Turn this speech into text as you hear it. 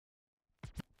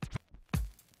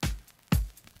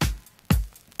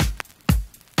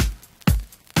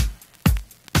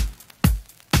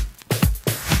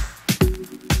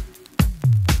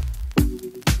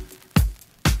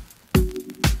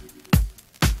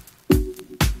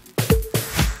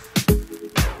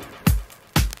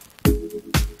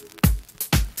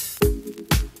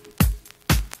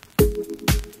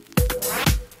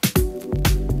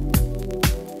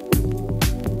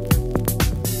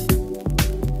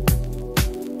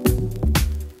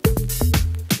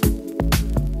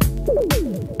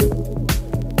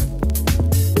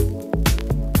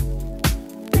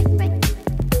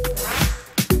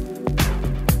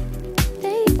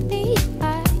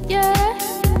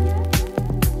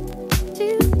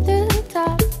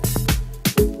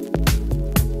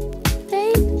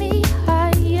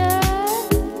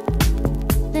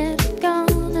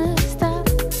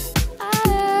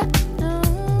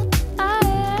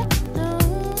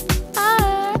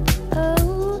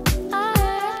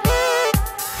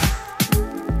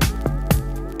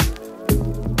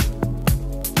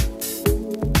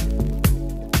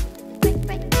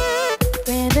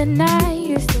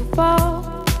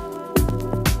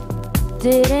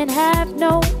Didn't have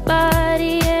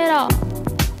nobody at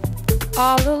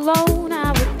all alone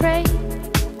I would pray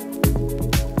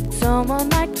someone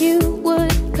like you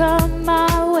would come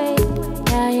my way.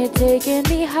 Now you're taking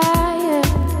me higher,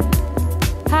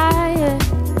 higher.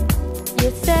 You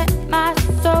set my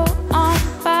soul on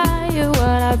fire.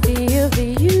 What I feel for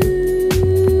you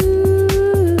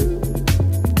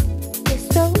is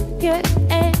so pure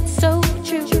and so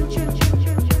true.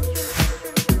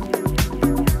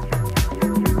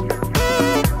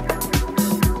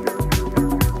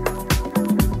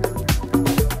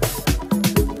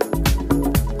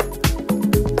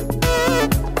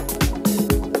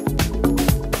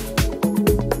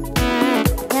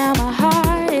 Now my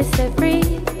heart is set free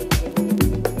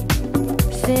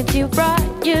since you brought